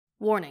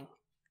Warning.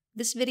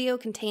 This video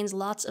contains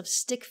lots of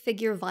stick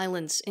figure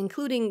violence,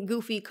 including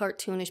goofy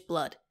cartoonish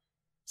blood.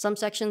 Some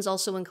sections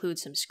also include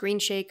some screen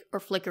shake or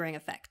flickering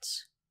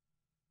effects.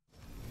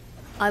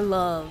 I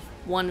love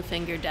One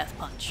Finger Death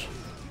Punch.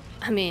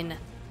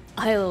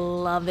 I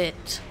love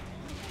it.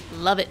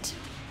 Love it.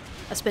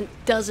 I spent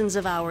dozens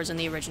of hours in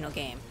the original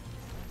game.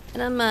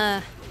 And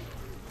I'm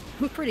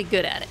pretty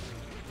good at it.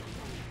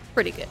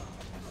 Pretty good.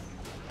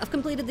 I've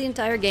completed the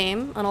entire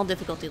game on all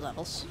difficulty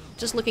levels.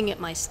 Just looking at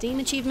my Steam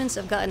achievements,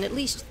 I've gotten at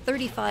least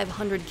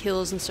 3,500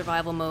 kills in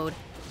survival mode,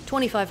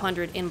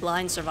 2,500 in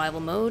blind survival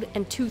mode,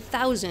 and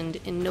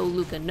 2,000 in no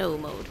Luca no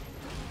mode.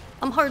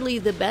 I'm hardly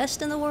the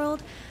best in the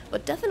world,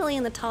 but definitely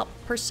in the top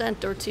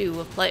 % or 2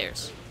 of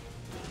players.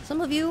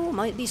 Some of you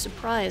might be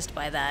surprised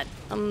by that.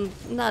 I'm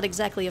not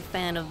exactly a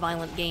fan of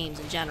violent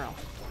games in general,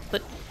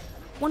 but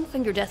One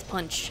Finger Death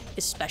Punch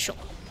is special.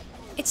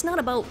 It's not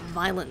about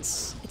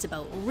violence, it's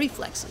about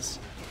reflexes.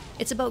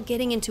 It's about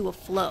getting into a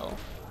flow,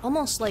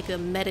 almost like a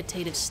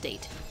meditative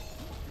state.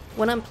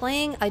 When I'm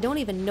playing, I don't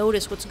even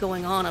notice what's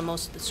going on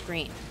most of the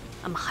screen.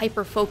 I'm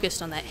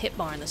hyper-focused on that hit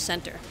bar in the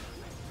center.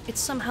 It's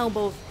somehow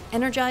both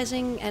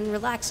energizing and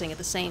relaxing at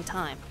the same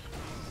time.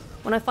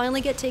 When I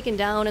finally get taken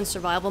down in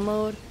survival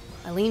mode,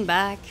 I lean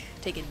back,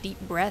 take a deep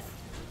breath,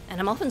 and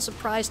I'm often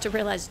surprised to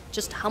realize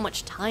just how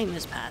much time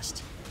has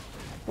passed.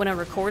 When I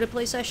record a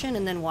play session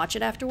and then watch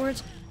it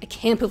afterwards, I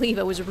can't believe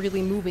I was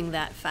really moving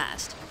that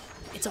fast.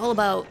 It's all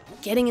about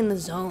getting in the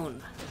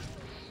zone.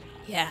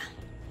 Yeah,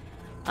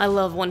 I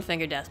love One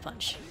Finger Death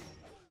Punch.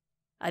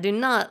 I do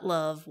not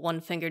love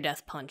One Finger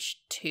Death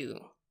Punch 2.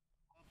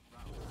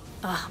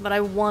 But I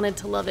wanted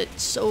to love it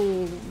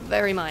so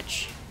very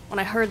much. When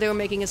I heard they were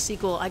making a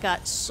sequel, I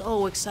got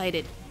so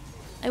excited.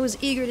 I was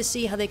eager to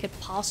see how they could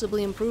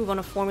possibly improve on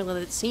a formula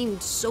that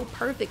seemed so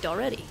perfect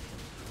already.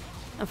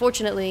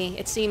 Unfortunately,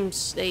 it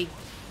seems they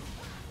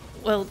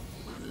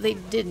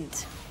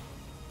didn't.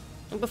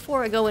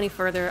 Before I go any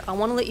further, I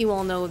want to let you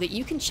all know that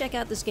you can check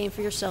out this game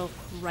for yourself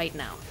right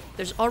now.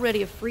 There's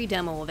already a free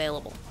demo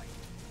available.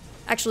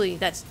 Actually,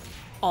 that's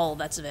all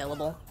that's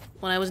available.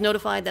 When I was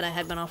notified that I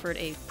had been offered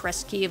a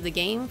press key of the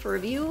game for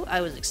review,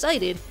 I was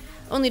excited,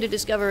 only to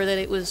discover that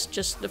it was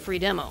just a free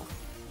demo.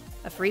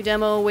 A free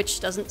demo which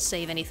doesn't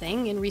save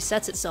anything and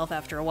resets itself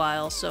after a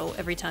while, so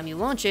every time you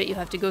launch it, you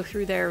have to go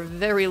through their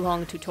very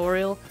long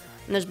tutorial,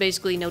 and there's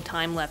basically no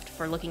time left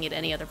for looking at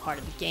any other part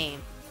of the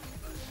game.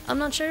 I'm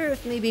not sure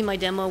if maybe my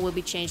demo will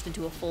be changed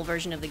into a full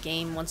version of the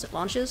game once it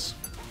launches.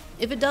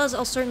 If it does,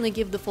 I'll certainly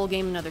give the full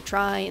game another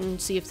try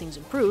and see if things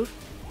improve,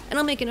 and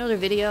I'll make another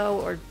video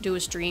or do a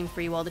stream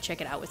for you all to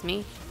check it out with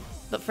me.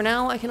 But for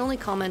now, I can only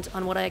comment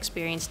on what I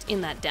experienced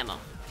in that demo.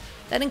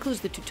 That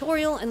includes the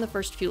tutorial and the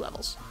first few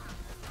levels.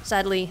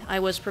 Sadly, I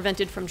was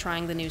prevented from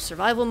trying the new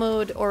survival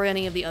mode or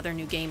any of the other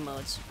new game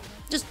modes.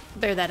 Just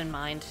bear that in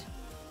mind.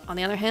 On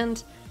the other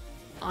hand,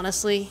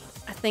 honestly,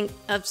 I think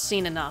I've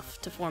seen enough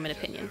to form an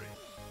opinion.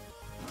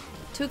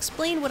 To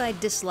explain what I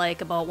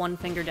dislike about One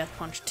Finger Death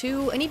Punch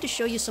 2, I need to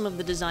show you some of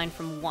the design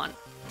from 1.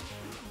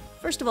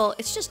 First of all,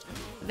 it's just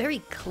very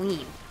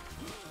clean.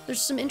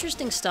 There's some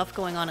interesting stuff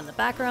going on in the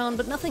background,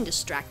 but nothing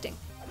distracting.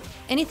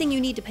 Anything you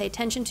need to pay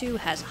attention to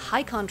has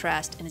high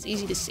contrast and is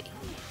easy to see.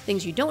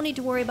 Things you don't need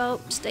to worry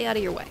about, stay out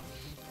of your way.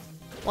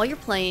 While you're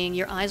playing,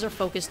 your eyes are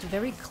focused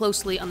very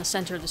closely on the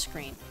center of the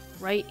screen,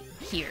 right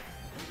here.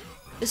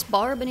 This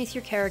bar beneath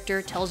your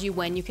character tells you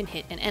when you can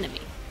hit an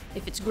enemy.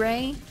 If it's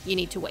gray, you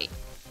need to wait.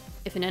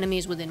 If an enemy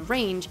is within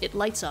range, it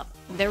lights up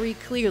very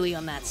clearly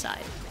on that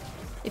side.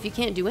 If you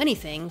can't do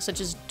anything,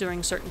 such as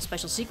during certain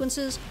special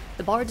sequences,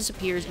 the bar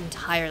disappears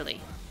entirely.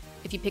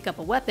 If you pick up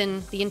a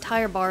weapon, the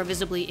entire bar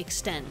visibly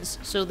extends,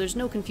 so there's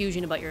no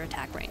confusion about your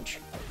attack range.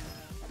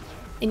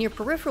 In your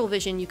peripheral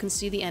vision, you can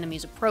see the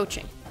enemies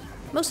approaching.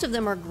 Most of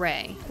them are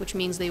gray, which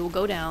means they will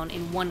go down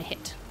in one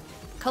hit.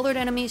 Colored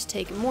enemies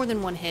take more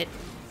than one hit,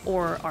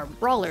 or are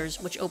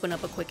brawlers, which open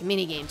up a quick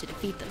minigame to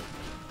defeat them.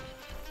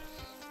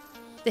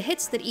 The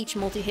hits that each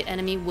multi-hit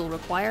enemy will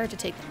require to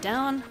take them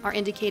down are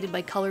indicated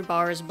by colored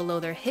bars below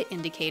their hit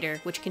indicator,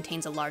 which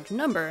contains a large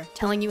number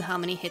telling you how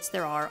many hits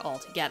there are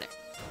altogether.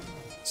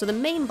 So the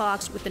main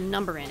box with the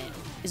number in it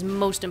is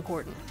most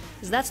important,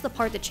 as that's the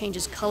part that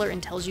changes color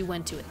and tells you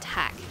when to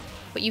attack,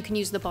 but you can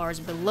use the bars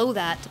below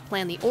that to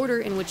plan the order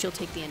in which you'll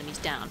take the enemies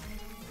down.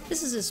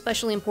 This is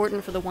especially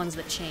important for the ones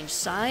that change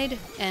side,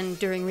 and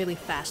during really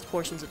fast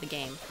portions of the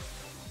game.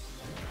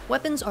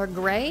 Weapons are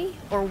gray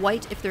or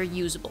white if they're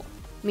usable,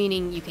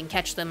 meaning you can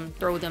catch them,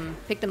 throw them,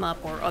 pick them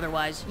up, or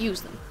otherwise use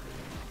them.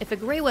 If a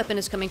gray weapon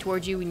is coming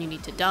towards you and you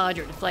need to dodge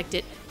or deflect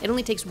it, it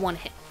only takes one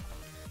hit.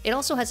 It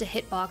also has a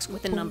hitbox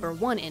with the number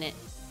 1 in it,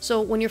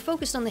 so when you're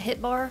focused on the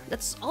hit bar,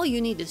 that's all you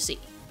need to see.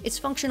 It's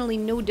functionally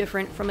no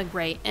different from a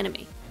gray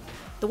enemy.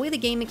 The way the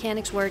game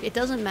mechanics work, it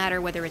doesn't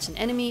matter whether it's an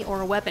enemy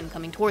or a weapon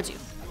coming towards you.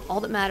 All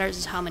that matters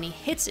is how many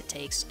hits it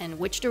takes and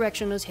which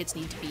direction those hits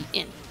need to be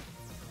in.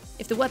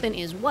 If the weapon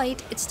is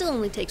white, it still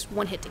only takes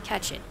one hit to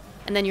catch it,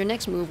 and then your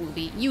next move will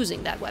be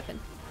using that weapon.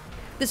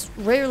 This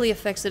rarely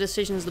affects the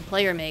decisions the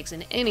player makes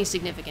in any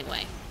significant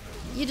way.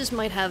 you just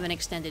might have an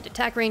extended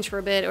attack range for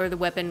a bit, or the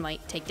weapon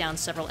might take down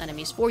several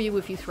enemies for you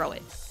if you throw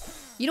it.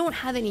 You don't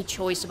have any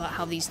choice about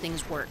how these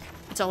things work.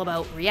 It's all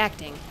about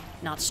reacting,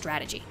 not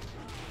strategy.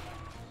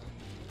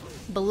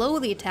 Below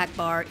the attack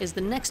bar is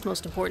the next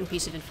most important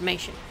piece of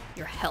information,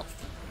 your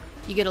health.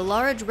 You get a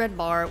large red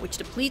bar which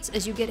depletes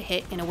as you get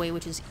hit in a way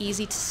which is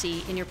easy to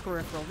see in your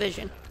peripheral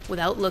vision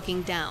without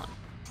looking down.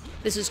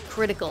 This is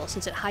critical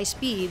since at high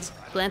speeds,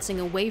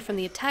 glancing away from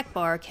the attack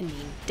bar can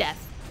mean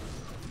death.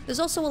 There's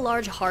also a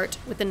large heart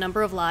with the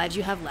number of lives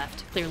you have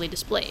left clearly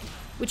displayed,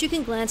 which you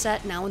can glance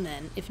at now and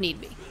then if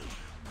need be.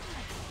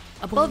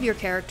 Above your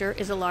character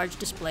is a large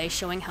display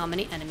showing how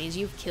many enemies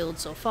you've killed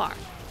so far.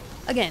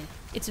 Again,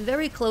 it's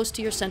very close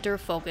to your center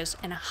of focus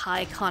and a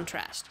high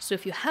contrast, so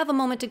if you have a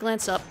moment to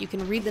glance up, you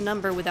can read the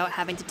number without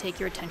having to take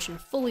your attention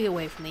fully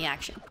away from the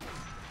action.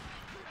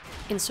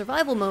 In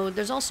survival mode,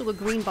 there's also a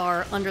green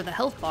bar under the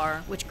health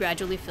bar, which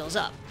gradually fills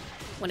up.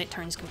 When it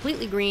turns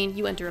completely green,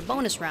 you enter a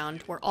bonus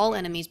round where all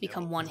enemies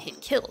become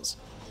one-hit kills.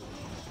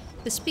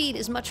 The speed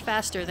is much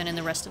faster than in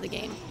the rest of the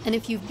game, and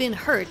if you've been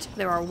hurt,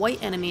 there are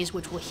white enemies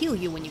which will heal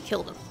you when you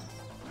kill them.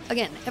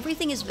 Again,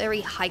 everything is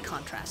very high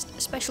contrast,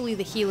 especially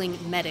the healing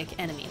medic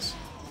enemies.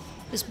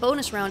 This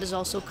bonus round is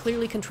also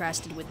clearly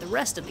contrasted with the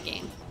rest of the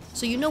game,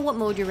 so you know what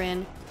mode you're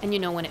in, and you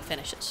know when it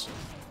finishes.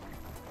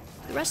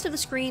 The rest of the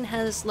screen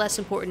has less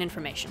important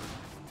information.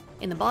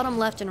 In the bottom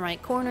left and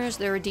right corners,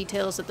 there are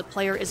details that the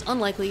player is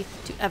unlikely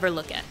to ever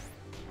look at.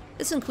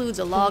 This includes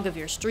a log of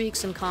your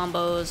streaks and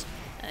combos,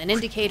 an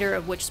indicator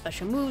of which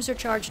special moves are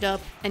charged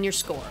up, and your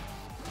score.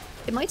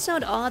 It might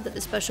sound odd that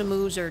the special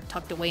moves are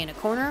tucked away in a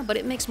corner, but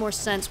it makes more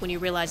sense when you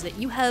realize that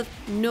you have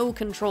no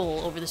control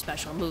over the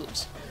special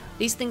moves.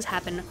 These things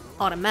happen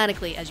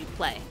automatically as you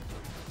play.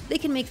 They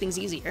can make things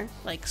easier,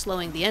 like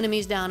slowing the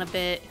enemies down a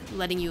bit,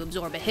 letting you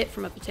absorb a hit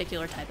from a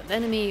particular type of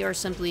enemy, or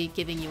simply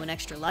giving you an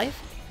extra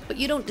life, but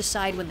you don't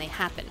decide when they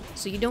happen,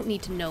 so you don't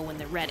need to know when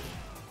they're ready.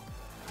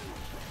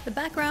 The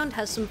background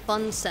has some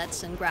fun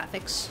sets and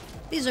graphics.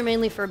 These are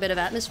mainly for a bit of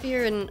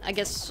atmosphere, and I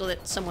guess so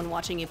that someone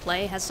watching you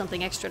play has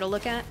something extra to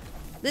look at.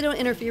 They don't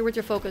interfere with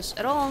your focus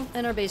at all,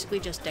 and are basically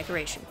just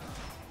decoration.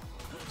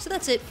 So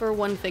that's it for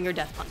One Finger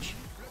Death Punch.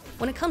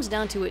 When it comes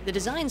down to it, the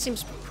design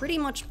seems pretty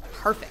much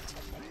perfect.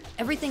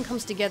 Everything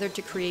comes together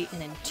to create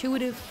an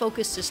intuitive,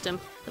 focused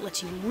system that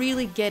lets you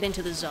really get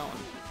into the zone.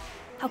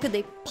 How could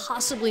they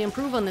possibly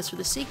improve on this for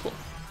the sequel?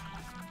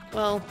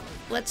 Well,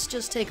 let's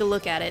just take a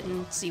look at it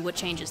and see what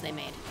changes they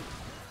made.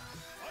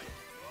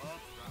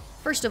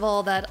 First of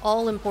all, that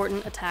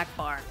all-important attack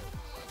bar.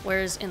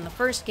 Whereas in the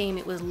first game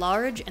it was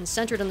large and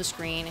centered on the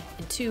screen,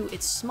 in 2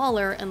 it's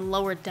smaller and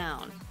lowered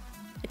down.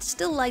 It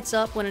still lights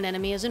up when an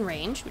enemy is in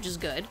range, which is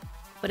good,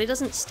 but it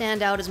doesn't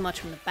stand out as much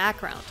from the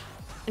background.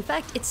 In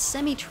fact, it's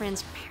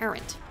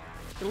semi-transparent.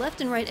 The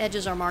left and right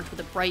edges are marked with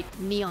a bright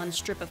neon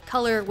strip of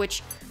color,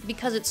 which,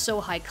 because it's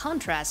so high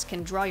contrast,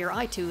 can draw your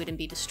eye to it and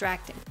be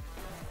distracting.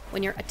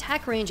 When your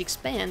attack range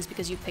expands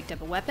because you picked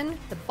up a weapon,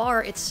 the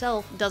bar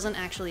itself doesn't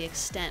actually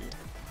extend.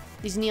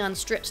 These neon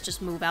strips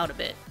just move out a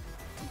bit.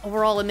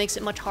 Overall, it makes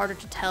it much harder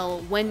to tell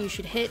when you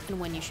should hit and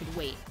when you should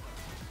wait.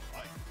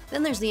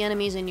 Then there's the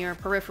enemies in your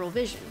peripheral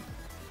vision.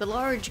 The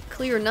large,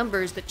 clear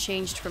numbers that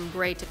changed from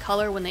gray to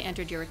color when they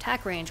entered your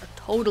attack range are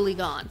totally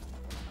gone.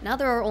 Now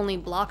there are only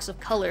blocks of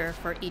color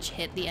for each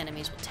hit the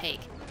enemies will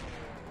take.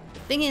 The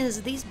thing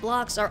is, these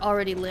blocks are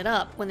already lit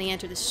up when they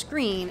enter the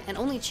screen and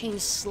only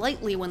change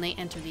slightly when they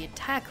enter the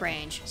attack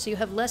range, so you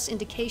have less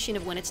indication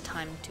of when it's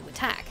time to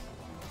attack.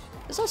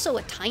 There's also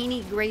a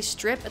tiny gray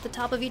strip at the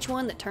top of each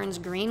one that turns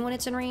green when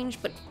it's in range,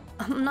 but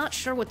I'm not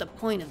sure what the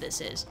point of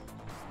this is.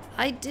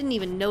 I didn't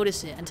even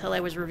notice it until I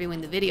was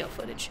reviewing the video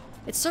footage.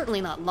 It's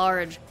certainly not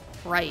large,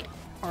 bright,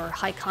 or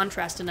high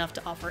contrast enough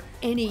to offer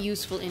any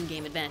useful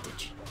in-game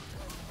advantage.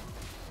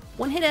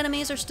 One-hit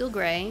enemies are still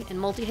gray, and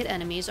multi-hit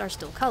enemies are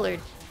still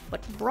colored,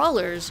 but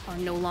brawlers are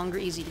no longer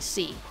easy to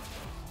see.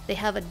 They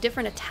have a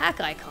different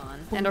attack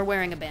icon and are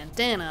wearing a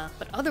bandana,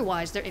 but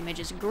otherwise their image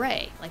is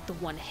gray, like the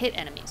one-hit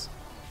enemies.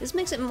 This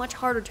makes it much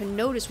harder to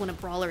notice when a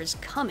brawler is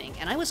coming,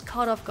 and I was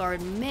caught off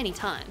guard many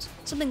times,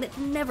 something that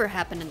never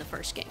happened in the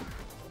first game.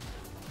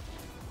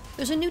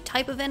 There's a new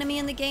type of enemy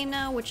in the game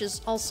now, which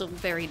is also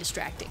very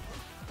distracting.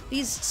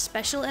 These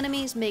special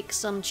enemies make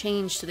some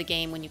change to the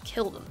game when you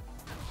kill them.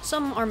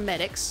 Some are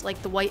medics,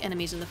 like the white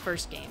enemies in the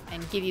first game,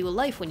 and give you a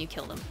life when you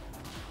kill them.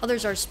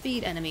 Others are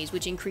speed enemies,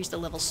 which increase the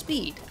level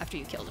speed after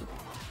you kill them.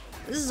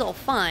 This is all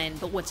fine,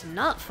 but what's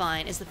not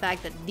fine is the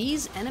fact that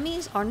these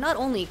enemies are not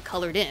only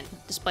colored in,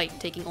 despite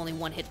taking only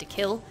one hit to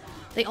kill,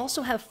 they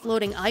also have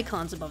floating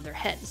icons above their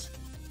heads.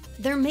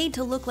 They're made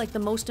to look like the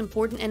most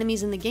important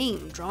enemies in the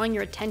game, drawing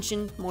your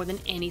attention more than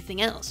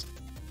anything else.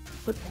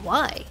 But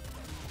why?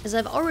 As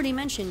I've already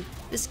mentioned,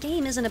 this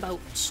game isn't about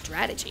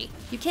strategy.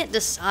 You can't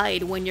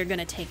decide when you're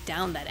gonna take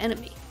down that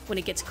enemy. When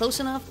it gets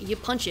close enough, you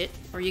punch it,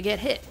 or you get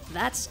hit.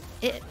 That's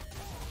it.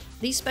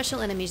 These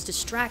special enemies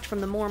distract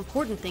from the more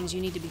important things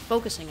you need to be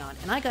focusing on,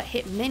 and I got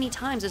hit many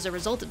times as a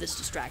result of this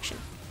distraction.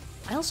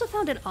 I also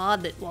found it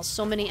odd that while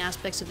so many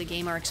aspects of the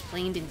game are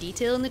explained in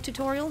detail in the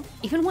tutorial,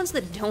 even ones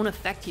that don't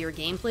affect your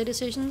gameplay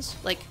decisions,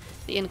 like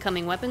the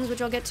incoming weapons,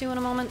 which I'll get to in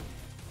a moment,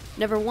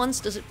 never once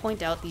does it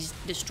point out these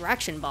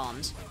distraction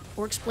bombs,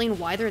 or explain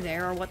why they're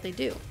there or what they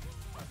do.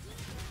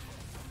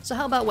 So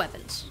how about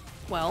weapons?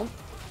 Well,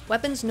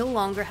 weapons no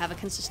longer have a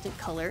consistent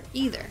color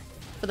either.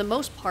 For the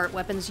most part,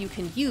 weapons you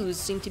can use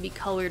seem to be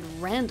colored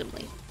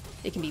randomly.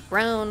 They can be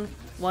brown,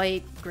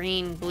 white,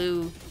 green,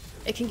 blue.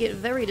 It can get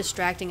very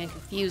distracting and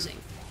confusing.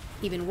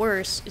 Even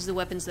worse is the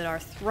weapons that are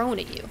thrown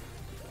at you.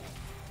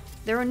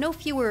 There are no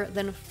fewer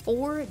than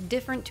 4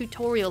 different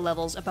tutorial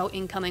levels about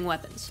incoming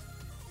weapons.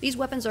 These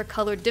weapons are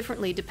colored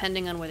differently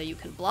depending on whether you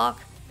can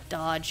block,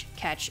 dodge,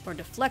 catch, or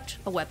deflect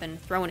a weapon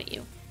thrown at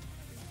you.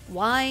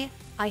 Why?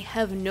 I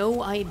have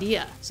no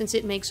idea, since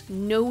it makes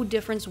no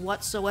difference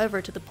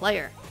whatsoever to the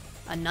player.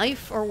 A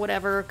knife or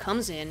whatever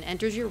comes in,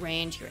 enters your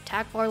range, your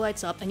attack bar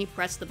lights up, and you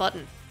press the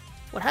button.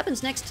 What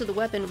happens next to the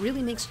weapon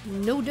really makes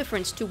no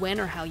difference to when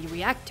or how you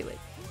react to it.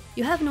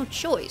 You have no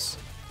choice.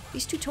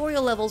 These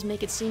tutorial levels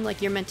make it seem like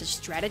you're meant to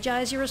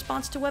strategize your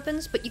response to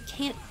weapons, but you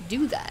can't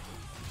do that.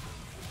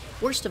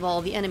 Worst of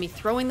all, the enemy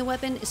throwing the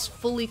weapon is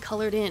fully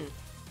colored in.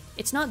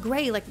 It's not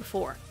gray like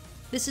before.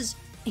 This is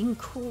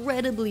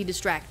incredibly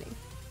distracting.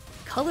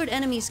 Colored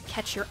enemies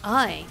catch your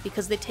eye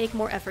because they take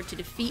more effort to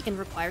defeat and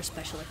require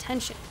special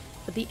attention,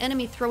 but the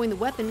enemy throwing the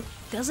weapon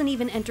doesn't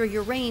even enter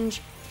your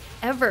range,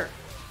 ever.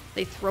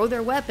 They throw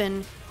their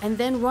weapon and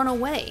then run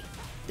away.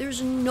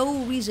 There's no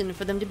reason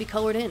for them to be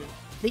colored in.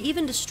 They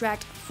even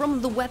distract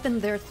from the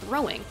weapon they're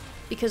throwing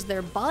because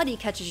their body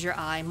catches your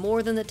eye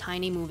more than the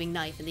tiny moving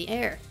knife in the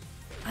air.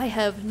 I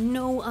have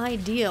no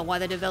idea why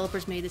the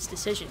developers made this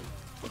decision.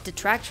 It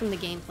detracts from the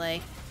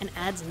gameplay and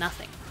adds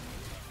nothing.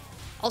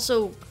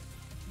 Also,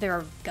 there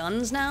are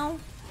guns now?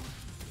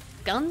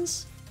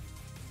 Guns?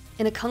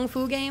 In a kung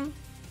fu game?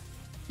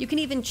 You can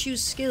even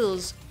choose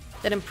skills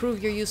that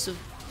improve your use of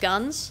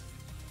guns?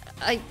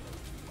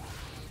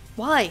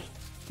 Why?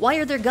 Why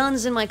are there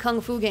guns in my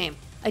kung fu game?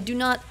 I do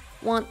not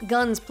want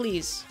guns,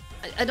 please.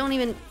 I don't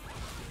even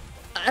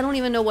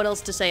know what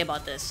else to say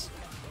about this.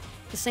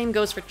 The same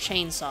goes for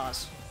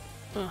chainsaws.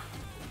 Ugh.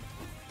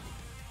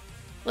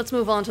 Let's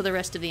move on to the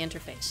rest of the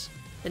interface.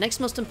 The next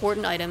most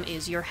important item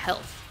is your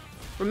health.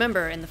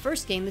 Remember, in the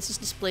first game, this is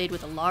displayed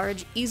with a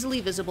large,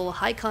 easily visible,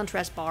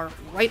 high-contrast bar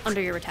right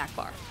under your attack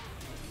bar.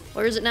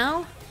 Where is it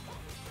now?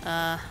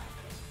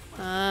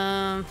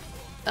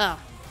 Oh,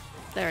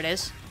 there it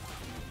is.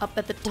 Up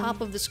at the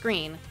top of the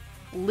screen,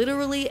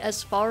 literally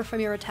as far from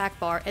your attack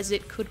bar as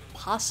it could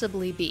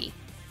possibly be.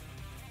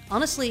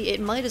 Honestly, it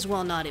might as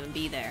well not even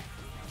be there.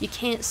 You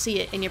can't see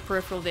it in your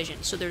peripheral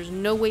vision, so there's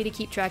no way to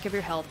keep track of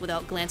your health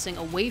without glancing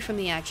away from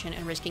the action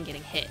and risking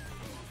getting hit.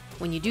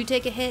 When you do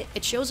take a hit,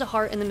 it shows a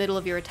heart in the middle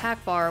of your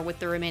attack bar with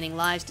the remaining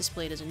lives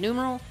displayed as a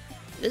numeral.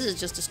 This is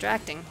just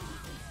distracting.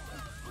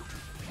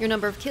 Your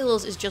number of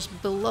kills is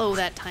just below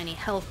that tiny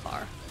health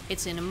bar.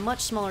 It's in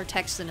much smaller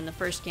text than in the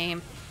first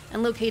game,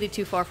 and located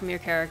too far from your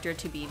character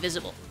to be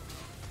visible.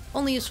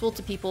 Only useful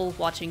to people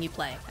watching you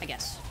play, I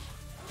guess.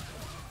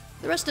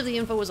 The rest of the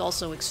info is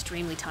also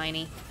extremely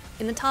tiny.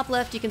 In the top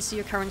left, you can see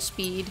your current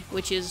speed,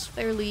 which is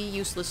fairly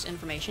useless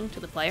information to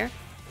the player.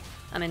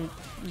 I mean,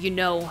 you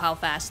know how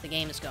fast the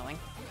game is going.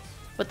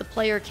 But the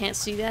player can't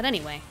see that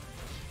anyway.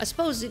 I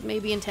suppose it may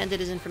be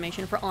intended as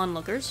information for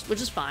onlookers,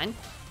 which is fine.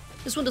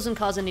 This one doesn't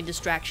cause any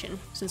distraction,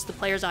 since the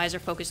player's eyes are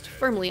focused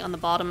firmly on the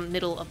bottom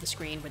middle of the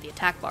screen where the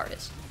attack bar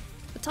is.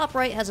 The top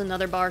right has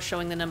another bar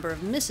showing the number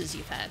of misses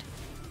you've had.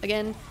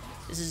 Again,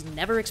 this is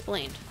never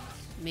explained.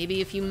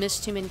 Maybe if you miss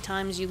too many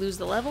times you lose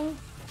the level?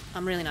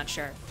 I'm really not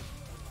sure.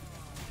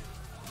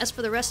 As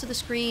for the rest of the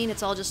screen,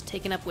 it's all just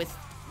taken up with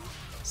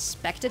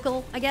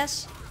spectacle, I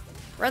guess?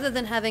 Rather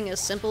than having a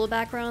simple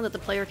background that the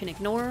player can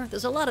ignore,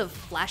 there's a lot of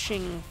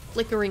flashing,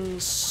 flickering,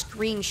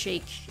 screen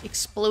shake,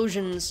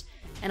 explosions,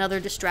 and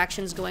other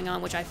distractions going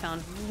on, which I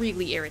found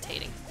really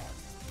irritating.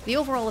 The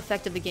overall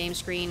effect of the game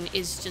screen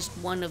is just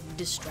one of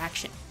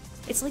distraction.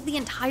 It's like the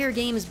entire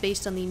game is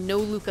based on the no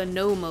Luca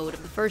no mode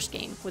of the first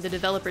game, where the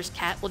developer's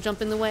cat will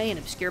jump in the way and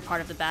obscure part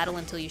of the battle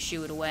until you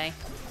shoo it away.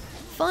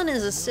 Fun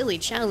is a silly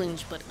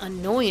challenge, but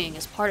annoying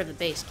as part of the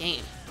base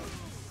game.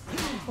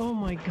 Oh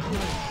my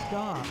god,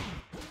 stop.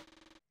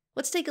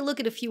 Let's take a look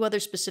at a few other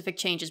specific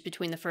changes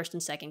between the first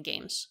and second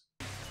games.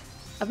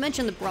 I've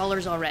mentioned the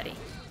brawlers already.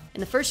 In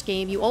the first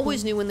game, you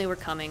always knew when they were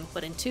coming,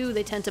 but in 2,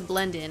 they tend to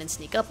blend in and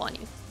sneak up on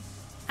you.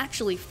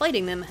 Actually,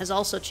 fighting them has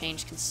also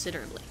changed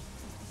considerably.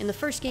 In the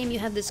first game, you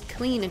have this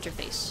clean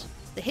interface.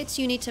 The hits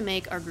you need to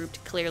make are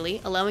grouped clearly,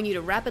 allowing you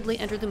to rapidly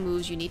enter the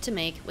moves you need to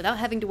make without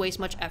having to waste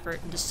much effort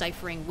in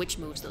deciphering which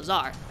moves those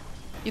are.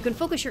 You can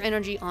focus your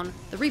energy on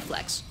the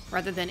reflex,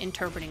 rather than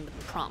interpreting the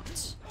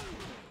prompts.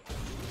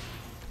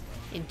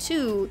 In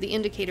 2, the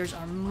indicators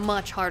are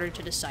much harder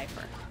to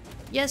decipher.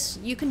 Yes,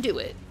 you can do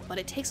it, but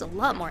it takes a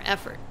lot more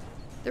effort.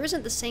 There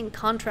isn't the same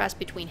contrast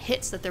between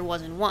hits that there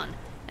was in 1,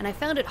 and I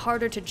found it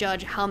harder to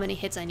judge how many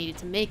hits I needed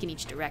to make in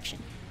each direction.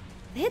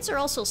 The hits are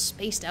also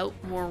spaced out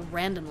more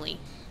randomly.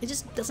 It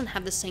just doesn't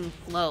have the same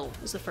flow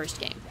as the first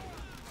game.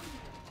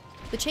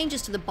 The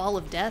changes to the Ball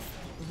of Death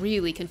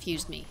really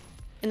confused me.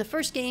 In the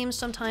first game,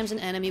 sometimes an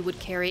enemy would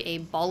carry a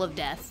Ball of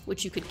Death,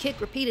 which you could kick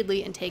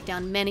repeatedly and take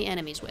down many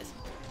enemies with.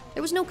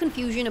 There was no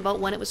confusion about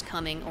when it was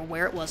coming or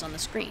where it was on the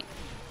screen.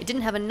 It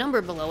didn't have a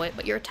number below it,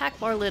 but your attack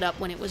bar lit up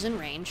when it was in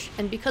range,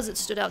 and because it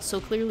stood out so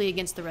clearly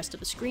against the rest of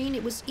the screen,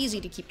 it was easy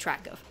to keep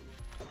track of.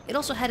 It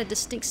also had a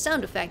distinct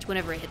sound effect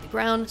whenever it hit the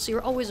ground, so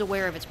you're always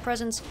aware of its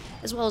presence,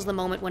 as well as the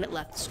moment when it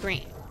left the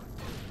screen.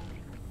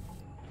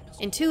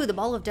 In 2, the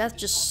Ball of Death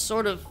just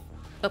sort of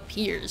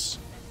appears.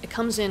 It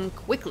comes in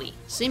quickly,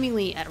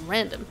 seemingly at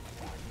random.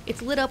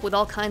 It's lit up with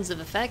all kinds of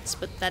effects,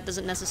 but that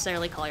doesn't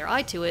necessarily call your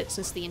eye to it,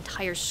 since the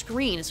entire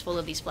screen is full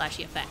of these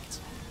flashy effects.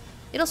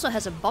 It also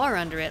has a bar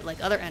under it,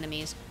 like other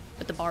enemies,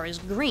 but the bar is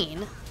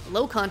green,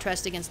 low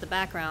contrast against the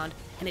background,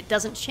 and it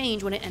doesn't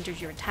change when it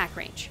enters your attack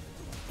range.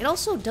 It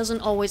also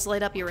doesn't always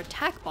light up your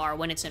attack bar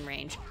when it's in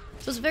range,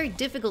 so it's very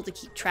difficult to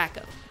keep track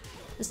of.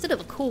 Instead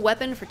of a cool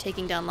weapon for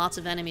taking down lots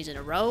of enemies in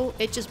a row,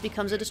 it just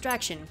becomes a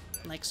distraction,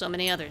 like so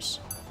many others.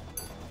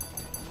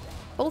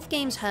 Both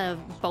games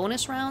have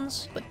bonus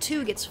rounds, but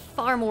 2 gets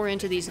far more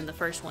into these than the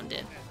first one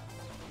did.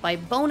 By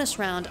bonus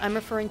round, I'm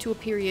referring to a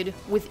period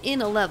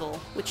within a level,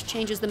 which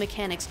changes the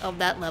mechanics of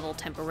that level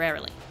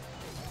temporarily.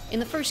 In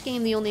the first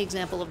game, the only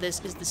example of this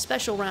is the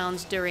special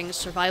rounds during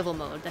survival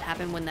mode that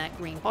happen when that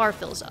green bar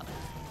fills up.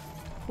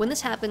 When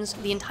this happens,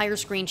 the entire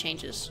screen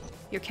changes.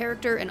 Your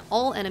character and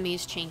all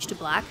enemies change to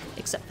black,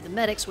 except for the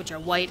medics, which are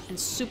white and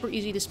super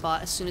easy to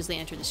spot as soon as they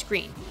enter the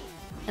screen.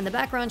 And the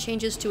background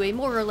changes to a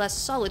more or less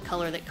solid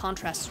color that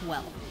contrasts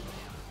well.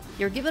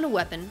 You're given a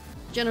weapon,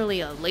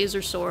 generally a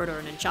laser sword or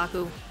an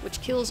nunchaku,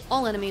 which kills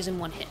all enemies in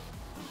one hit.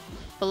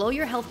 Below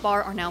your health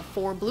bar are now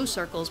 4 blue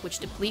circles which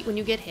deplete when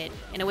you get hit,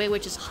 in a way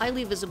which is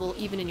highly visible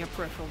even in your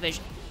peripheral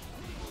vision.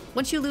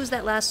 Once you lose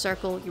that last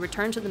circle, you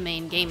return to the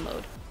main game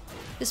mode.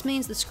 This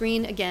means the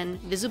screen, again,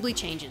 visibly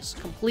changes,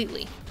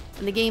 completely,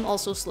 and the game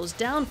also slows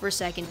down for a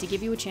second to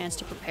give you a chance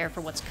to prepare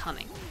for what's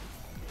coming.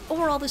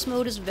 Overall, this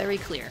mode is very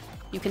clear.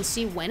 You can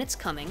see when it's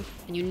coming,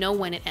 and you know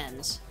when it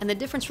ends, and the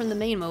difference from the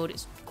main mode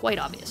is quite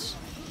obvious.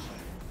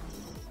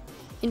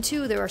 In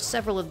 2, there are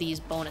several of these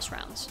bonus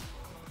rounds.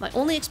 My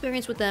only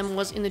experience with them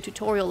was in the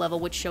tutorial level,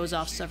 which shows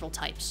off several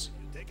types.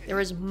 There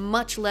is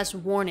much less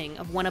warning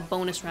of when a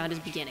bonus round is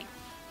beginning.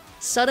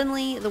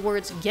 Suddenly, the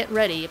words "Get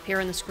Ready" appear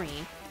on the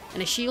screen,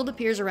 and a shield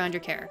appears around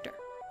your character.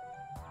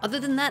 Other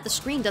than that, the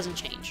screen doesn't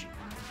change.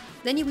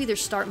 Then you either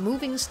start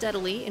moving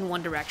steadily in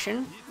one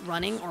direction,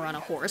 running or on a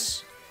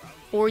horse,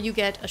 or you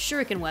get a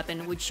shuriken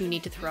weapon which you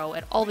need to throw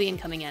at all the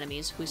incoming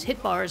enemies whose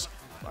hit bars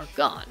are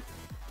gone.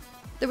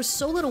 There was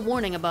so little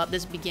warning about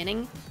this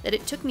beginning that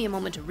it took me a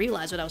moment to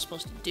realize what I was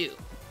supposed to do.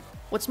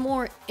 What's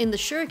more, in the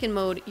shuriken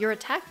mode, your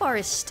attack bar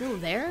is still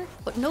there,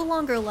 but no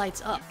longer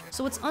lights up,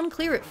 so it's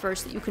unclear at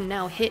first that you can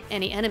now hit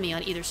any enemy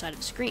on either side of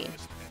the screen.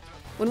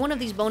 When one of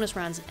these bonus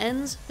rounds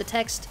ends, the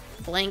text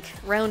 "blank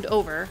round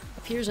over"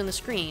 appears on the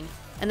screen,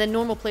 and then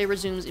normal play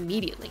resumes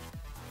immediately.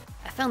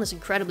 I found this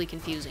incredibly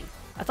confusing.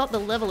 I thought the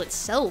level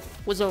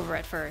itself was over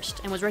at first,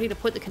 and was ready to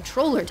put the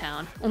controller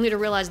down, only to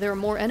realize there were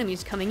more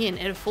enemies coming in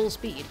at full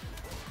speed.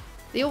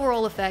 The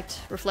overall effect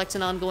reflects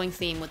an ongoing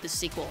theme with this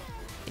sequel.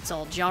 It's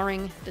all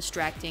jarring,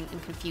 distracting,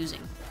 and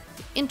confusing.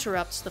 It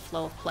interrupts the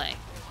flow of play.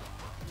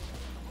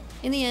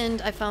 In the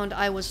end, I found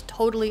I was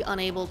totally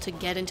unable to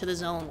get into the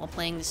zone while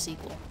playing the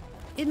sequel.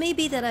 It may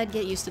be that I'd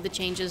get used to the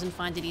changes and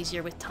find it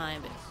easier with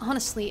time, but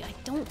honestly, I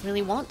don't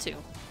really want to.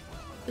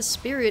 The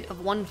spirit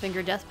of One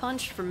Finger Death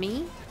Punch, for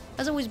me,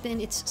 has always been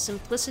its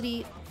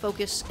simplicity,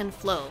 focus, and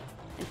flow,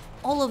 and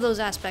all of those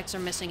aspects are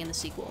missing in the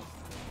sequel.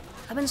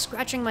 I've been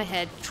scratching my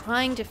head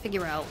trying to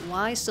figure out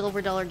why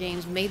Silver Dollar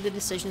Games made the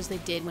decisions they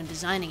did when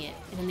designing it,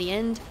 and in the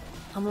end,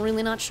 I'm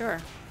really not sure.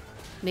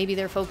 Maybe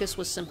their focus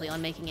was simply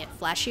on making it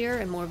flashier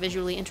and more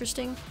visually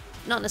interesting,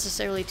 not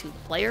necessarily to the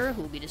player,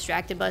 who will be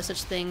distracted by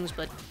such things,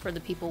 but for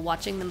the people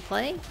watching them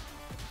play?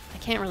 I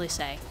can't really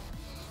say.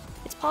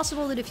 It's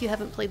possible that if you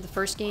haven't played the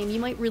first game, you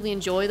might really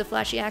enjoy the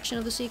flashy action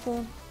of the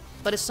sequel,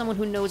 but as someone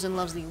who knows and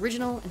loves the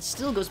original, and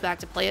still goes back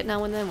to play it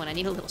now and then when I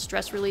need a little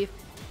stress relief,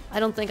 I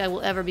don't think I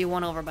will ever be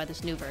won over by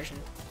this new version.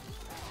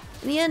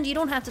 In the end, you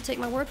don't have to take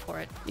my word for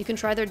it. You can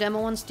try their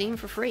demo on Steam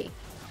for free.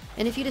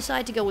 And if you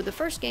decide to go with the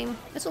first game,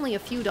 it's only a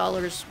few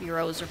dollars,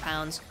 euros, or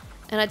pounds,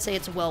 and I'd say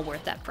it's well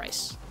worth that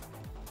price.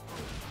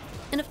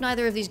 And if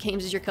neither of these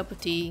games is your cup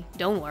of tea,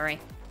 don't worry.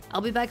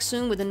 I'll be back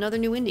soon with another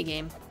new indie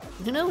game.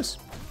 Who knows?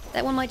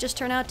 That one might just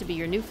turn out to be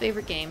your new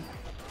favorite game.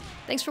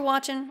 Thanks for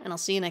watching, and I'll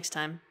see you next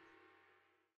time.